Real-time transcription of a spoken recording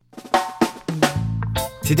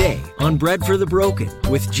Today on Bread for the Broken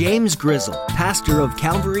with James Grizzle, pastor of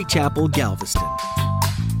Calvary Chapel, Galveston.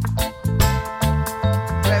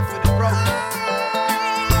 Bread for the broken.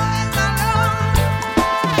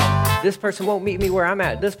 This person won't meet me where I'm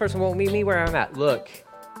at. This person won't meet me where I'm at. Look,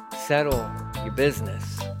 settle your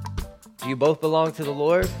business. Do you both belong to the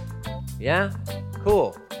Lord? Yeah?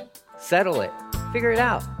 Cool. Settle it. Figure it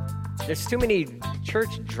out. There's too many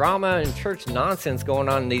church drama and church nonsense going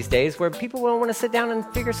on these days where people don't want to sit down and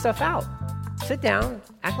figure stuff out. Sit down,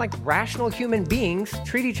 act like rational human beings,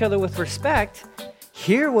 treat each other with respect,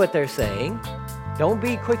 hear what they're saying, don't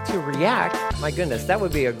be quick to react. My goodness, that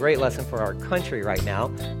would be a great lesson for our country right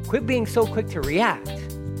now. Quit being so quick to react.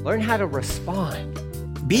 Learn how to respond.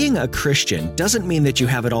 Being a Christian doesn't mean that you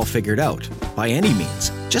have it all figured out, by any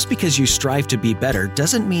means. Just because you strive to be better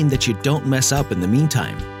doesn't mean that you don't mess up in the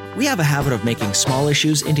meantime. We have a habit of making small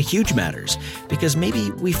issues into huge matters because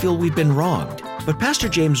maybe we feel we've been wronged. But Pastor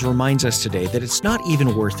James reminds us today that it's not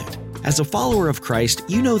even worth it. As a follower of Christ,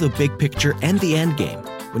 you know the big picture and the end game.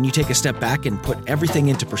 When you take a step back and put everything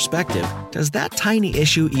into perspective, does that tiny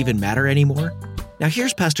issue even matter anymore? Now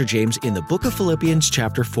here's Pastor James in the book of Philippians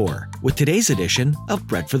chapter 4 with today's edition of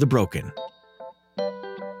Bread for the Broken.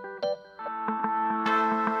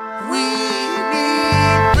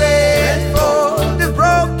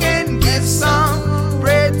 Some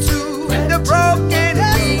bread to the broken.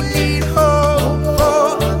 We need hope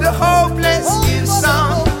for the hopeless. Give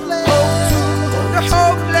some hope to the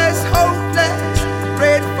hopeless.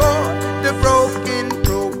 Bread for the broken.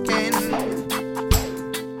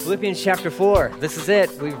 Philippians chapter 4. This is it.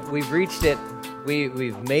 We've reached it.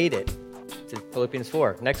 We've made it to Philippians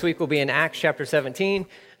 4. Next week we'll be in Acts chapter 17.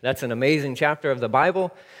 That's an amazing chapter of the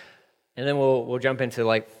Bible. And then we'll jump into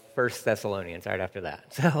like 1 Thessalonians right after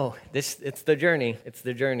that. So it's the journey. It's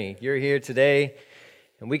the journey. You're here today,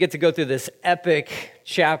 and we get to go through this epic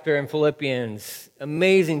chapter in Philippians.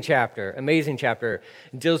 Amazing chapter.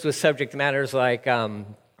 It deals with subject matters like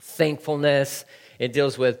thankfulness. It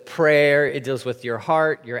deals with prayer. It deals with your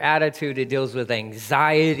heart, your attitude. It deals with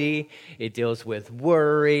anxiety. It deals with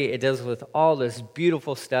worry. It deals with all this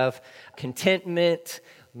beautiful stuff. Contentment,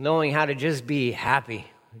 knowing how to just be happy.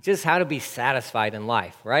 Just how to be satisfied in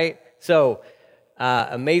life, right? So,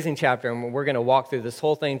 amazing chapter, and we're going to walk through this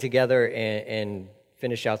whole thing together and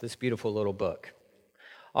finish out this beautiful little book.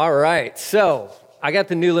 All right, so I got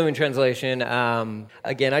the New Living Translation.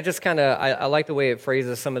 Again, I like the way it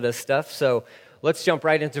phrases some of this stuff, so let's jump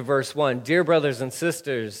right into verse 1. Dear brothers and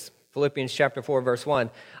sisters, Philippians chapter 4, verse 1,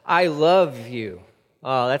 I love you.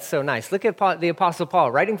 Oh, that's so nice. Look at the Apostle Paul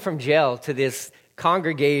writing from jail to this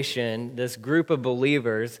congregation, this group of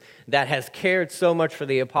believers that has cared so much for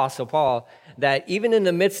the Apostle Paul that even in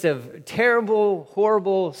the midst of terrible,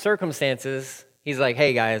 horrible circumstances, he's like,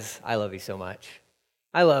 hey guys, I love you so much.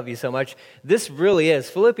 I love you so much.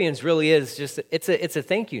 Philippians really is just, it's a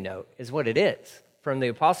thank you note is what it is from the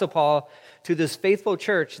Apostle Paul to this faithful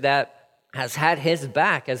church that has had his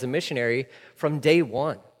back as a missionary from day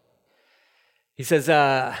one. He says,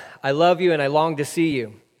 I love you and I long to see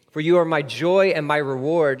you. For you are my joy and my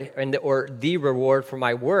reward, or the reward for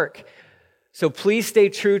my work. So please stay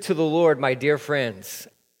true to the Lord, my dear friends.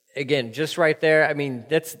 Again, just right there, I mean,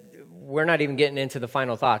 we're not even getting into the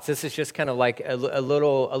final thoughts. This is just kind of like a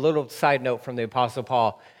little side note from the Apostle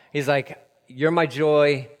Paul. He's like, you're my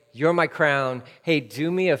joy, you're my crown. Hey,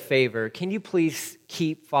 do me a favor. Can you please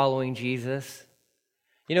keep following Jesus?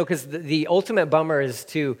 You know, because the ultimate bummer is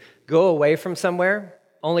to go away from somewhere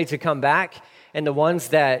only to come back. And the ones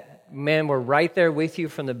that, man, were right there with you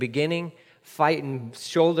from the beginning, fighting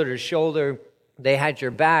shoulder to shoulder, they had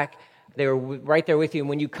your back, they were right there with you. And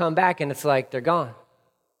when you come back and it's like, they're gone.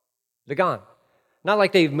 They're gone. Not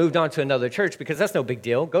like they've moved on to another church, because that's no big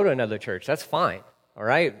deal. Go to another church. That's fine. All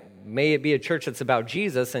right? May it be a church that's about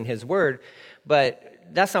Jesus and his word, but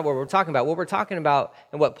that's not what we're talking about. What we're talking about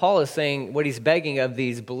and what Paul is saying, what he's begging of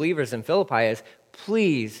these believers in Philippi is,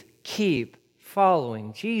 please keep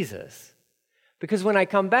following Jesus. Because when I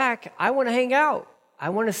come back, I want to hang out. I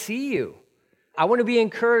want to see you. I want to be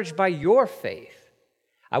encouraged by your faith.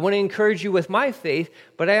 I want to encourage you with my faith,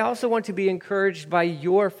 but I also want to be encouraged by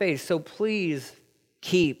your faith. So please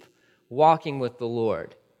keep walking with the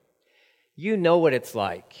Lord. You know what it's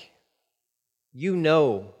like. You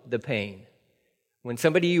know the pain. When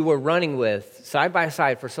somebody you were running with side by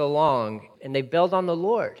side for so long and they bailed on the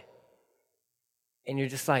Lord. And you're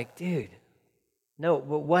just like, dude, no,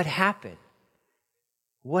 what happened?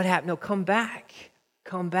 What happened? No, come back.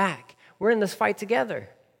 Come back. We're in this fight together.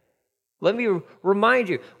 Let me remind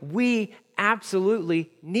you, we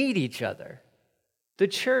absolutely need each other. The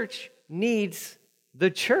church needs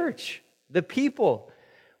the church, the people.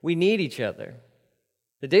 We need each other.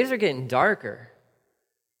 The days are getting darker.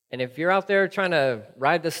 And if you're out there trying to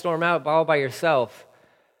ride the storm out all by yourself,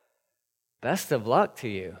 best of luck to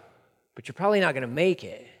you. But you're probably not going to make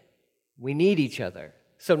it. We need each other.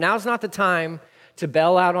 So now's not the time to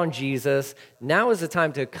bail out on Jesus. Now is the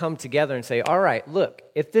time to come together and say, all right, look,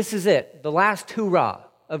 if this is it, the last hoorah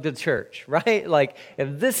of the church, right? Like,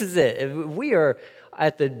 if this is it, if we are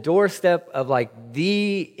at the doorstep of like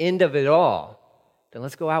the end of it all, then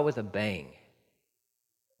let's go out with a bang.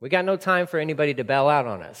 We got no time for anybody to bail out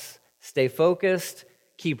on us. Stay focused,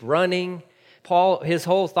 keep running. Paul, his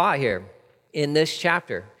whole thought here in this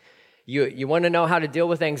chapter, you want to know how to deal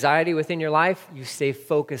with anxiety within your life? You stay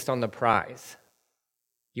focused on the prize.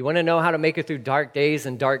 You want to know how to make it through dark days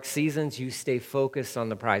and dark seasons? You stay focused on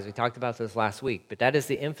the prize. We talked about this last week, but that is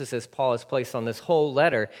the emphasis Paul has placed on this whole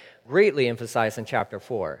letter, greatly emphasized in chapter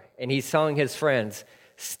 4. And he's telling his friends,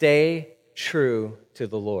 stay true to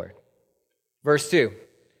the Lord. Verse 2,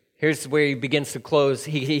 here's where he begins to close.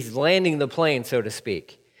 He's landing the plane, so to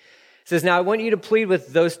speak. It says, now I want you to plead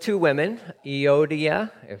with those two women,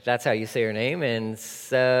 Euodia, if that's how you say her name, and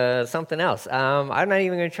something else. I'm not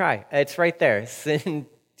even going to try. It's right there.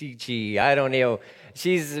 Syntyche, I don't know.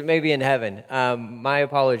 She's maybe in heaven. My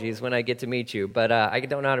apologies when I get to meet you, but I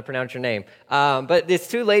don't know how to pronounce your name. But it's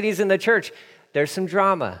two ladies in the church. There's some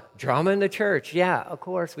drama in the church. Yeah, of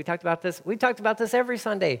course. We talked about this. We talked about this every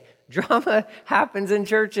Sunday. Drama happens in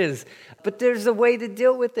churches, but there's a way to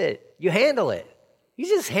deal with it. You handle it. You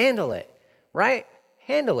just handle it, right?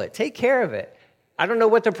 Handle it. Take care of it. I don't know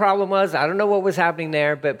what the problem was. I don't know what was happening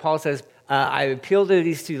there, but Paul says, I appeal to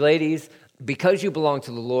these two ladies. Because you belong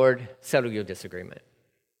to the Lord, settle your disagreement.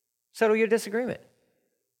 Settle your disagreement.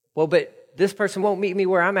 Well, but this person won't meet me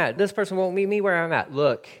where I'm at. This person won't meet me where I'm at.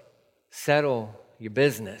 Look, settle your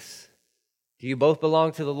business. Do you both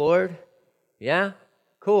belong to the Lord? Yeah?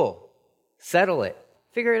 Cool. Settle it.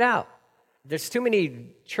 Figure it out. There's too many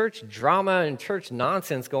church drama and church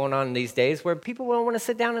nonsense going on these days where people don't want to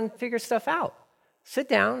sit down and figure stuff out. Sit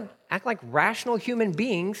down, act like rational human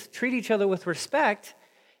beings, treat each other with respect,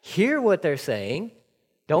 hear what they're saying.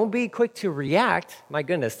 Don't be quick to react. My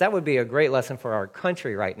goodness, that would be a great lesson for our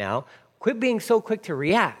country right now. Quit being so quick to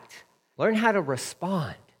react. Learn how to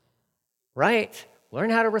respond, right? Learn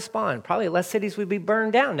how to respond. Probably less cities would be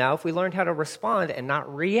burned down now if we learned how to respond and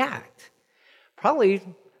not react. Probably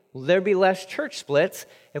there'd be less church splits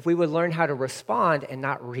if we would learn how to respond and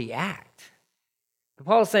not react. But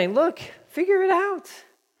Paul's saying, look, figure it out.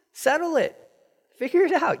 Settle it. Figure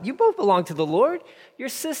it out. You both belong to the Lord. You're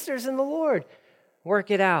sisters in the Lord.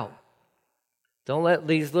 Work it out. Don't let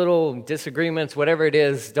these little disagreements, whatever it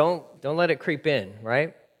is, don't let it creep in,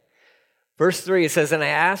 right? Verse 3, it says, and I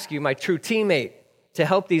ask you, my true teammate, to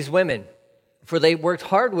help these women, for they worked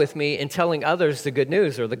hard with me in telling others the good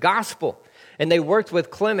news or the gospel. And they worked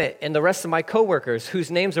with Clement and the rest of my coworkers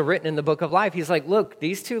whose names are written in the book of life. He's like, look,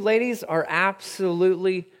 these two ladies are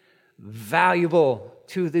absolutely valuable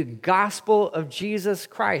to the gospel of Jesus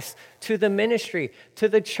Christ, to the ministry, to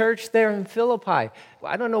the church there in Philippi.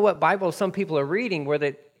 I don't know what Bible some people are reading where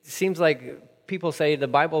it seems like people say the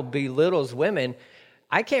Bible belittles women.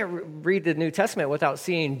 I can't read the New Testament without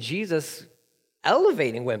seeing Jesus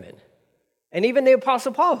elevating women. And even the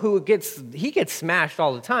Apostle Paul, who gets smashed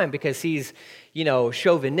all the time because he's,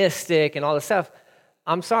 chauvinistic and all this stuff.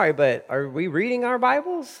 I'm sorry, but are we reading our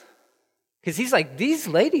Bibles? Because he's like, these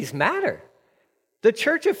ladies matter. The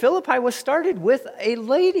church of Philippi was started with a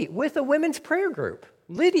lady, with a women's prayer group,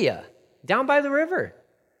 Lydia, down by the river.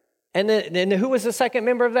 And then who was the second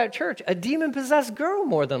member of that church? A demon-possessed girl,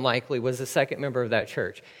 more than likely, was the second member of that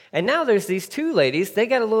church. And now there's these two ladies. They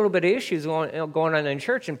got a little bit of issues going on in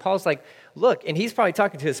church. And Paul's like, look, and he's probably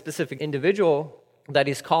talking to a specific individual that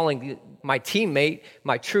he's calling my teammate,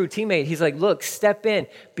 my true teammate. He's like, look, step in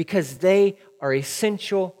because they are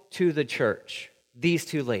essential to the church, these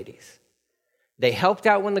two ladies. They helped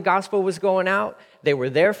out when the gospel was going out. They were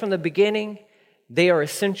there from the beginning. They are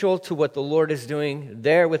essential to what the Lord is doing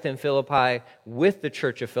there within Philippi, with the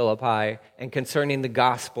church of Philippi, and concerning the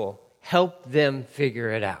gospel. Help them figure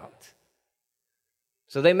it out.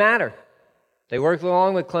 So they matter. They worked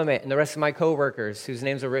along with Clement and the rest of my coworkers whose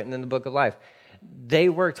names are written in the book of life. They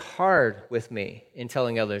worked hard with me in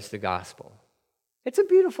telling others the gospel. It's a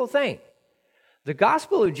beautiful thing. The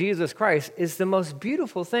gospel of Jesus Christ is the most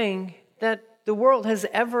beautiful thing that the world has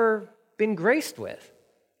ever been graced with.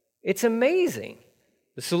 It's amazing.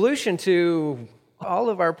 The solution to all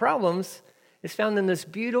of our problems is found in this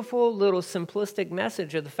beautiful little simplistic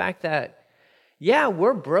message of the fact that, yeah,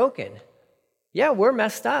 we're broken. Yeah, we're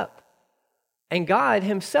messed up. And God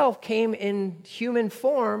himself came in human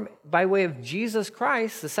form by way of Jesus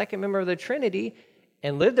Christ, the second member of the Trinity,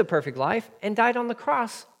 and lived a perfect life and died on the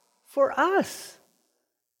cross for us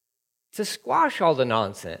to squash all the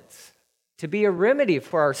nonsense, to be a remedy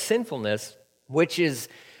for our sinfulness, which is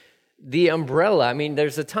the umbrella. I mean,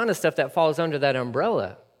 there's a ton of stuff that falls under that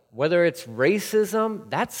umbrella. Whether it's racism,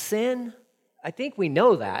 that's sin. I think we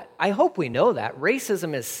know that. I hope we know that.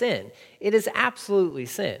 Racism is sin. It is absolutely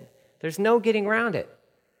sin. There's no getting around it.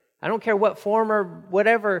 I don't care what form or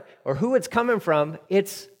whatever or who it's coming from.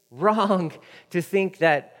 It's wrong to think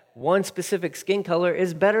that one specific skin color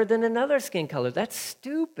is better than another skin color. That's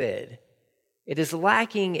stupid. It is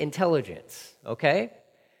lacking intelligence, okay?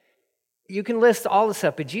 You can list all the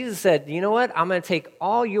stuff, but Jesus said, you know what? I'm going to take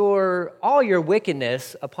all your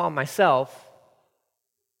wickedness upon myself,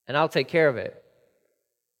 and I'll take care of it.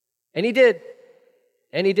 And he did.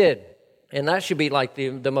 And he did. And that should be like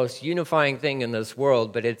the most unifying thing in this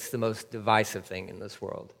world, but it's the most divisive thing in this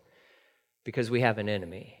world because we have an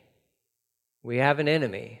enemy. We have an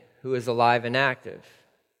enemy who is alive and active,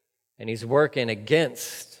 and he's working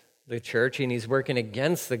against the church, and he's working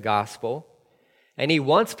against the gospel, and he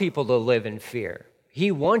wants people to live in fear.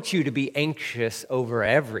 He wants you to be anxious over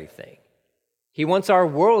everything. He wants our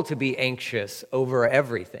world to be anxious over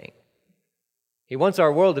everything. He wants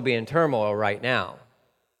our world to be in turmoil right now.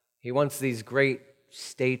 He wants these great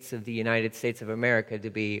states of the United States of America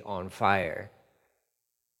to be on fire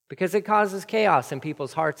because it causes chaos in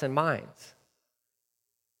people's hearts and minds.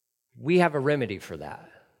 We have a remedy for that.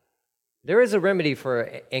 There is a remedy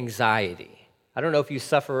for anxiety. I don't know if you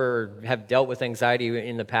suffer or have dealt with anxiety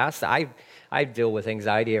in the past. I deal with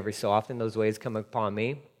anxiety every so often. Those waves come upon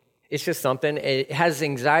me. It's just something. Has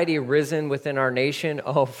anxiety risen within our nation?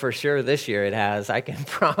 Oh, for sure this year it has. I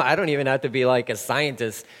don't even have to be like a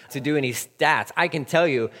scientist to do any stats. I can tell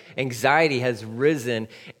you anxiety has risen,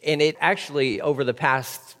 and it actually, over the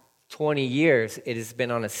past 20 years, it has been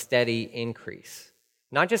on a steady increase.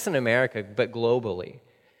 Not just in America, but globally.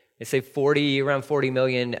 They say around 40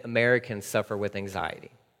 million Americans suffer with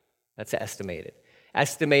anxiety. That's estimated.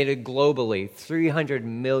 Estimated globally, 300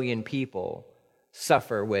 million people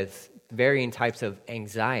suffer with varying types of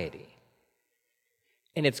anxiety.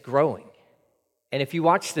 And it's growing. And if you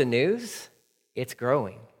watch the news, it's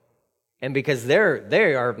growing. And because they're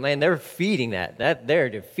feeding that they're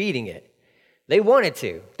defeating it. They want it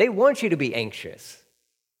to. They want you to be anxious.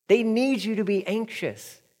 They need you to be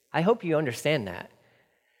anxious. I hope you understand that.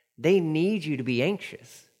 They need you to be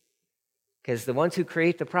anxious. Because the ones who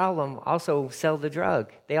create the problem also sell the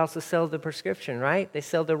drug. They also sell the prescription, right? They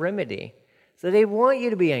sell the remedy. So they want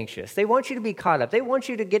you to be anxious. They want you to be caught up. They want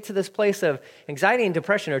you to get to this place of anxiety and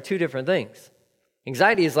depression are two different things.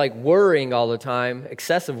 Anxiety is like worrying all the time,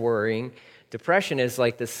 excessive worrying. Depression is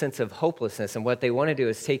like this sense of hopelessness. And what they want to do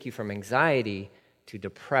is take you from anxiety to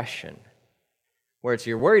depression, where it's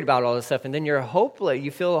you're worried about all this stuff and then you're hopeless.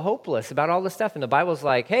 You feel hopeless about all this stuff. And the Bible's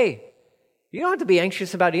like, hey, you don't have to be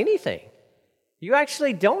anxious about anything. You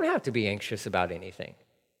actually don't have to be anxious about anything.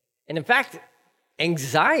 And in fact,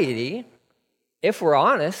 anxiety, if we're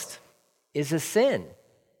honest, is a sin.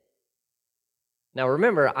 Now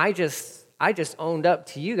remember, I just owned up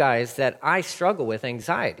to you guys that I struggle with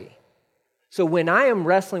anxiety. So when I am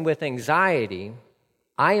wrestling with anxiety,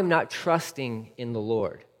 I am not trusting in the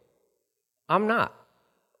Lord. I'm not.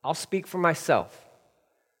 I'll speak for myself.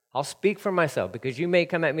 I'll speak for myself because you may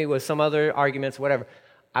come at me with some other arguments, whatever.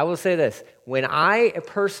 I will say this. When I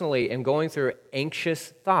personally am going through anxious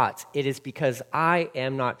thoughts, it is because I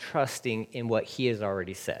am not trusting in what he has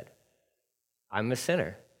already said. I'm a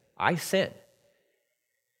sinner. I sin.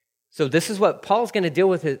 So this is what Paul's going to deal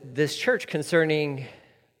with this church concerning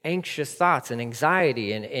anxious thoughts and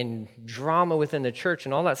anxiety and drama within the church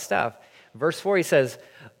and all that stuff. Verse 4, he says,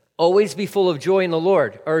 always be full of joy in the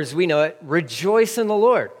Lord, or as we know it, rejoice in the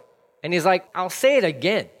Lord. And he's like, I'll say it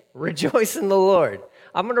again, rejoice in the Lord.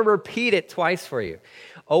 I'm going to repeat it twice for you.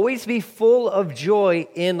 Always be full of joy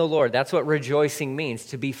in the Lord. That's what rejoicing means,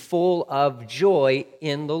 to be full of joy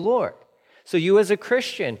in the Lord. So you as a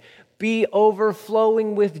Christian, be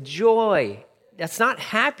overflowing with joy. That's not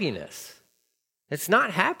happiness. It's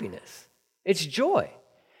not happiness. It's joy.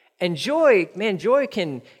 And joy, man, joy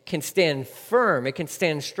can stand firm. It can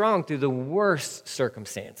stand strong through the worst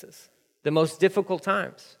circumstances, the most difficult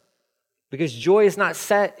times. Because joy is not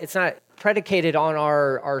set, it's not predicated on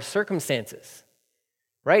our circumstances,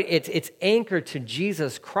 right? It's anchored to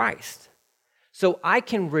Jesus Christ. So I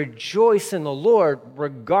can rejoice in the Lord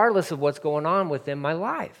regardless of what's going on within my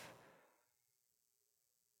life.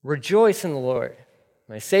 Rejoice in the Lord.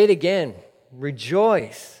 I say it again,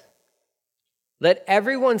 rejoice. Let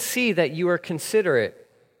everyone see that you are considerate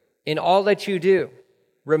in all that you do.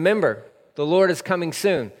 Remember, the Lord is coming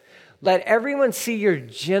soon. Let everyone see your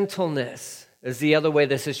gentleness, is the other way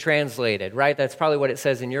this is translated, right? That's probably what it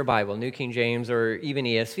says in your Bible, New King James or even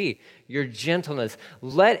ESV. Your gentleness.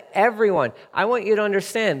 Let everyone, I want you to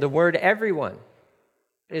understand the word everyone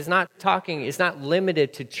is not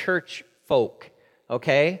limited to church folk,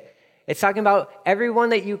 okay? It's talking about everyone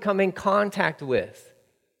that you come in contact with.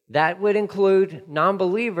 That would include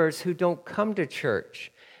non-believers who don't come to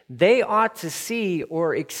church. They ought to see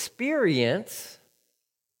or experience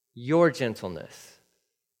your gentleness.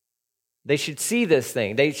 They should see this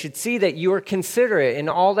thing. They should see that you are considerate in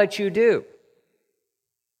all that you do.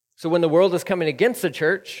 So when the world is coming against the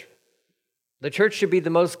church should be the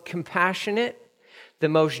most compassionate, the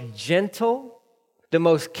most gentle, the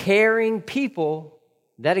most caring people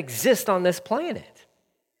that exist on this planet.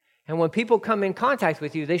 And when people come in contact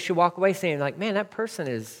with you, they should walk away saying, like, man, that person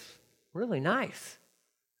is really nice.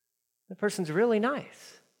 That person's really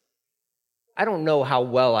nice. I don't know how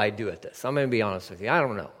well I do at this. I'm going to be honest with you. I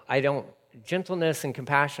don't know. Gentleness and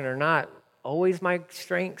compassion are not always my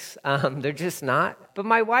strengths. They're just not. But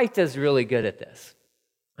my wife does really good at this.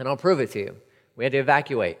 And I'll prove it to you. We had to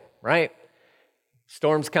evacuate, right?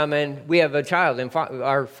 Storm's coming. We have a child,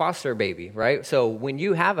 our foster baby, right? So when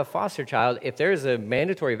you have a foster child, if there's a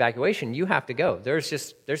mandatory evacuation, you have to go.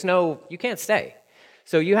 You can't stay.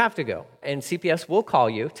 So you have to go. And CPS will call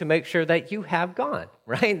you to make sure that you have gone,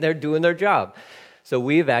 right? They're doing their job. So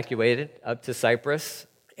we evacuated up to Cyprus.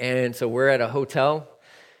 And so we're at a hotel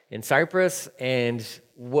in Cyprus. And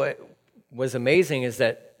what was amazing is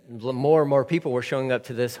that more and more people were showing up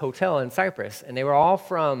to this hotel in Cyprus. And they were all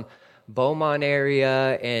from Beaumont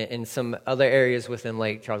area and some other areas within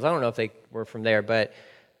Lake Charles. I don't know if they were from there, but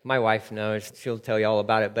my wife knows. She'll tell you all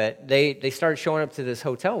about it. But they started showing up to this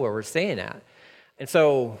hotel where we're staying at. And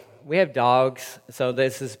so we have dogs. So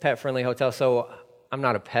this is a pet-friendly hotel. So I'm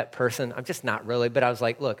not a pet person. I'm just not really. But I was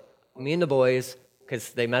like, look, me and the boys, because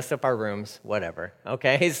they messed up our rooms, whatever.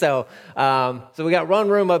 Okay, so we got one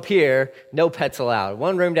room up here, no pets allowed.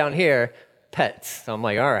 One room down here, pets. So I'm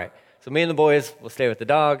like, all right. So me and the boys will stay with the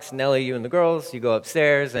dogs. Nellie, you and the girls, you go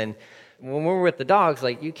upstairs. And when we're with the dogs,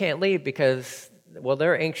 like, you can't leave because, well,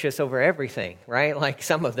 they're anxious over everything, right? Like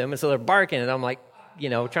some of them. And so they're barking. And I'm like,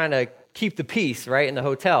 trying to keep the peace, right, in the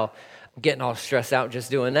hotel. I'm getting all stressed out just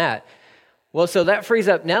doing that. Well, so that frees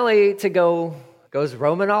up Nellie to goes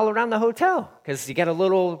roaming all around the hotel because you got a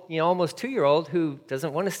little, almost 2-year-old who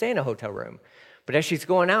doesn't want to stay in a hotel room. But as she's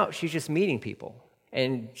going out, she's just meeting people.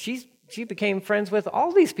 And she became friends with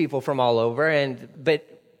all these people from all over,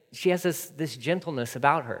 but she has this gentleness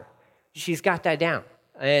about her. She's got that down.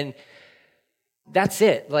 And that's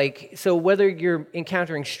it. Like, so whether you're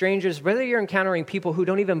encountering strangers, whether you're encountering people who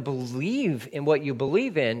don't even believe in what you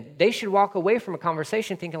believe in, they should walk away from a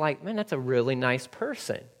conversation thinking like, man, that's a really nice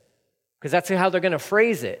person. Because that's how they're going to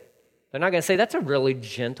phrase it. They're not going to say, that's a really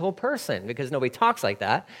gentle person, because nobody talks like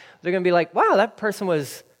that. They're going to be like, wow, that person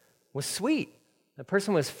was sweet. That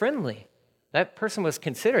person was friendly. That person was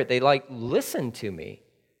considerate. They listened to me.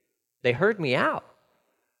 They heard me out.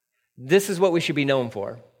 This is what we should be known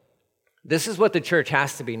for. This is what the church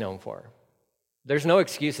has to be known for. There's no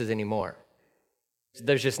excuses anymore.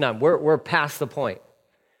 There's just none. We're past the point.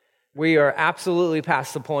 We are absolutely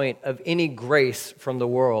past the point of any grace from the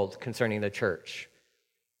world concerning the church.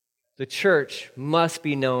 The church must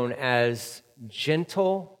be known as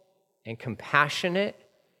gentle and compassionate.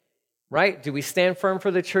 Right? Do we stand firm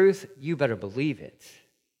for the truth? You better believe it.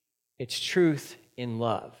 It's truth in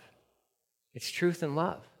love. It's truth in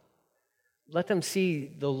love. Let them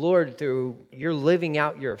see the Lord through you're living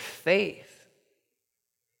out your faith.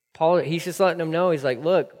 Paul, he's just letting them know, he's like,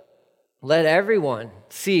 look, let everyone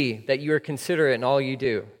see that you are considerate in all you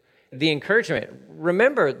do. The encouragement.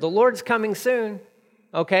 Remember, the Lord's coming soon,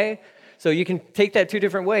 okay? So you can take that two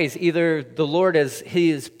different ways. Either the Lord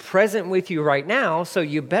he is present with you right now, so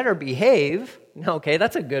you better behave. Okay,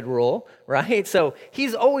 that's a good rule, right? So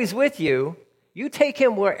he's always with you. You take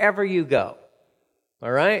him wherever you go,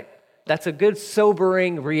 all right? That's a good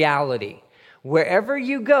sobering reality. Wherever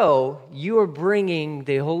you go, you are bringing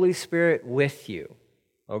the Holy Spirit with you,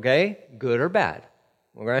 okay? Good or bad,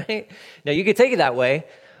 all right? Now, you could take it that way.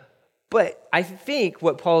 But I think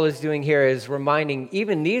what Paul is doing here is reminding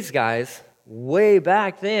even these guys, way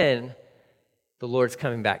back then, the Lord's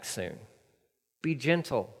coming back soon. Be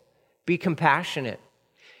gentle. Be compassionate.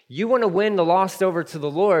 You want to win the lost over to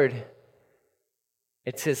the Lord,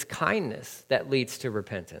 it's his kindness that leads to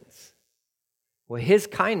repentance. Well, his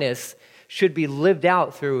kindness should be lived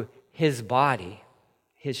out through his body,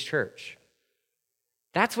 his church.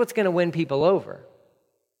 That's what's going to win people over.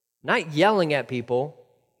 Not yelling at people.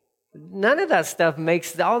 None of that stuff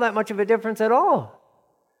makes all that much of a difference at all.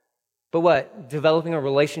 But what? Developing a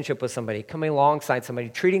relationship with somebody, coming alongside somebody,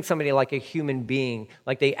 treating somebody like a human being,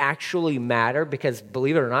 like they actually matter, because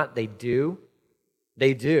believe it or not, they do.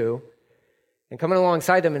 They do. And coming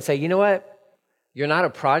alongside them and say, you know what? You're not a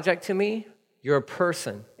project to me. You're a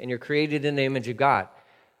person, and you're created in the image of God.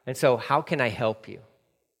 And so how can I help you?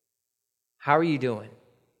 How are you doing?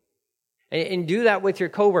 And do that with your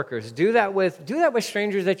coworkers. Do that with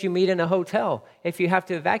strangers that you meet in a hotel if you have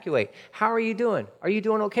to evacuate. How are you doing? Are you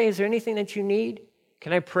doing okay? Is there anything that you need?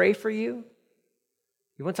 Can I pray for you?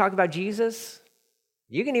 You want to talk about Jesus?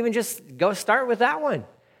 You can even just go start with that one.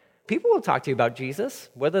 People will talk to you about Jesus,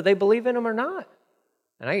 whether they believe in him or not.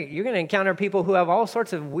 And you're going to encounter people who have all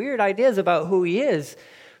sorts of weird ideas about who he is.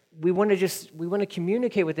 We want to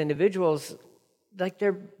communicate with individuals like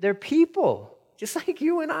they're people. Just like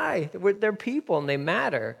you and I, they're people and they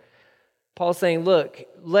matter. Paul's saying, look,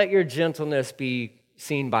 let your gentleness be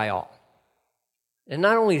seen by all. And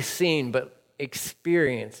not only seen, but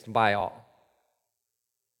experienced by all.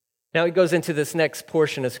 Now he goes into this next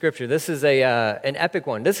portion of Scripture. This is an epic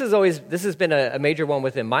one. This has been a major one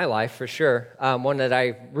within my life, for sure. One that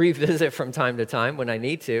I revisit from time to time when I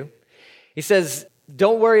need to. He says,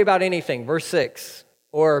 don't worry about anything, verse 6,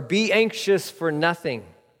 or be anxious for nothing.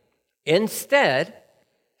 Instead,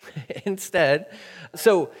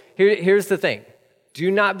 so here's the thing. Do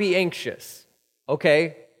not be anxious.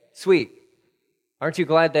 Okay, sweet. Aren't you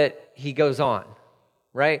glad that he goes on,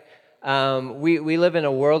 right? We live in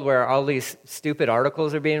a world where all these stupid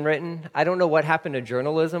articles are being written. I don't know what happened to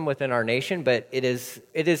journalism within our nation, but it is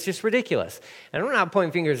just ridiculous. And I'm not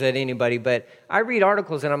pointing fingers at anybody, but I read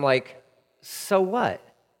articles and I'm like, so what?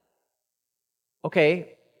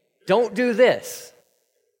 Okay, don't do this.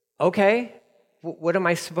 Okay, what am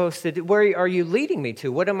I supposed to do? Where are you leading me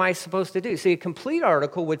to? What am I supposed to do? See, a complete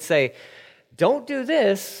article would say, don't do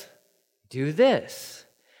this, do this.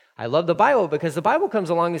 I love the Bible because the Bible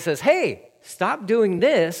comes along and says, hey, stop doing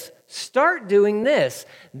this, start doing this.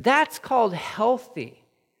 That's called healthy.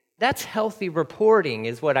 That's healthy reporting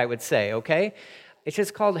is what I would say, okay? It's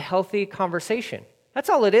just called healthy conversation.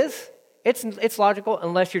 That's all it is. It's logical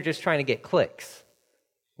unless you're just trying to get clicks,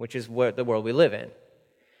 which is what the world we live in.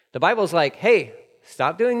 The Bible's like, hey,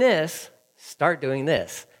 stop doing this, start doing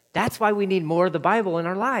this. That's why we need more of the Bible in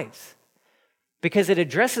our lives, because it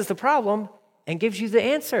addresses the problem and gives you the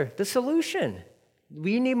answer, the solution.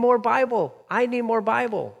 We need more Bible. I need more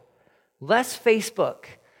Bible. Less Facebook,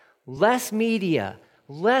 less media,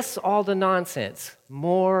 less all the nonsense,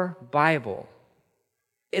 more Bible.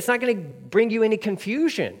 It's not going to bring you any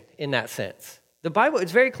confusion in that sense. The Bible,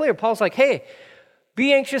 it's very clear. Paul's like, hey,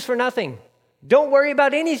 be anxious for nothing. Don't worry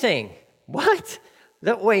about anything. What?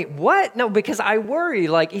 Wait, what? No, because I worry.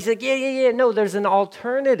 Like, he's like, yeah. No, there's an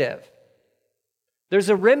alternative. There's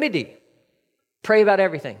a remedy. Pray about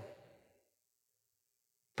everything.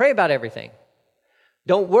 Pray about everything.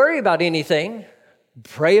 Don't worry about anything.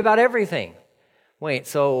 Pray about everything. Wait,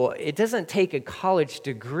 so it doesn't take a college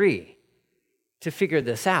degree to figure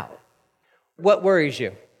this out. What worries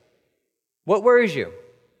you? What worries you?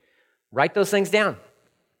 Write those things down.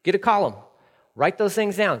 Get a column. Write those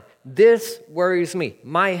things down. This worries me.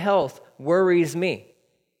 My health worries me.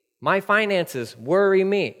 My finances worry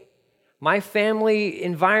me. My family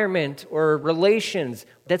environment or relations,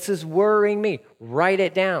 this is worrying me. Write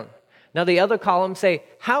it down. Now the other column say,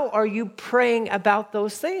 how are you praying about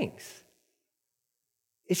those things?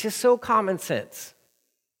 It's just so common sense.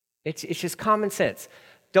 It's just common sense.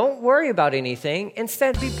 Don't worry about anything.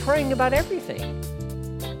 Instead, be praying about everything.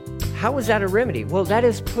 How is that a remedy? Well, that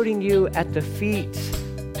is putting you at the feet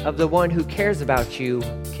of the one who cares about you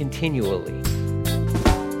continually.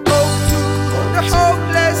 The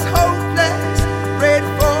hopeless, bread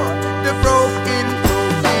for the broken.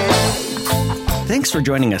 Thanks for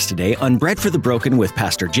joining us today on Bread for the Broken with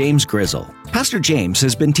Pastor James Grizzle. Pastor James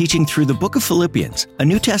has been teaching through the book of Philippians, a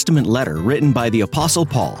New Testament letter written by the Apostle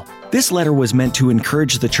Paul. This letter was meant to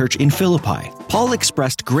encourage the church in Philippi. Paul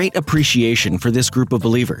expressed great appreciation for this group of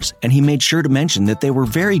believers, and he made sure to mention that they were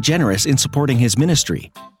very generous in supporting his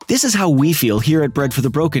ministry. This is how we feel here at Bread for the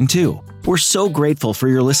Broken, too. We're so grateful for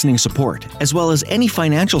your listening support, as well as any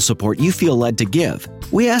financial support you feel led to give.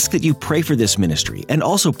 We ask that you pray for this ministry and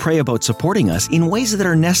also pray about supporting us in ways that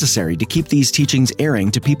are necessary to keep these teachings airing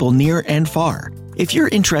to people near and far. If you're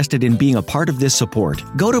interested in being a part of this support,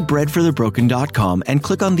 go to breadforthebroken.com and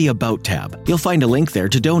click on the About tab. You'll find a link there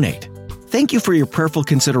to donate. Thank you for your prayerful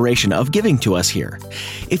consideration of giving to us here.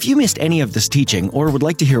 If you missed any of this teaching or would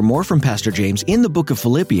like to hear more from Pastor James in the book of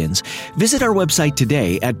Philippians, visit our website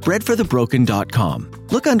today at breadforthebroken.com.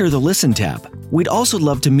 Look under the Listen tab. We'd also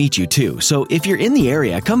love to meet you too, so if you're in the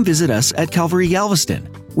area, come visit us at Calvary Galveston.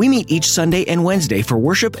 We meet each Sunday and Wednesday for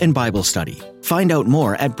worship and Bible study. Find out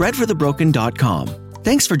more at breadforthebroken.com.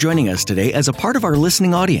 Thanks for joining us today as a part of our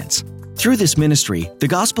listening audience. Through this ministry, the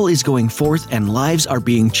gospel is going forth and lives are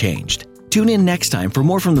being changed. Tune in next time for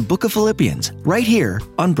more from the book of Philippians, right here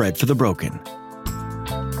on Bread for the Broken.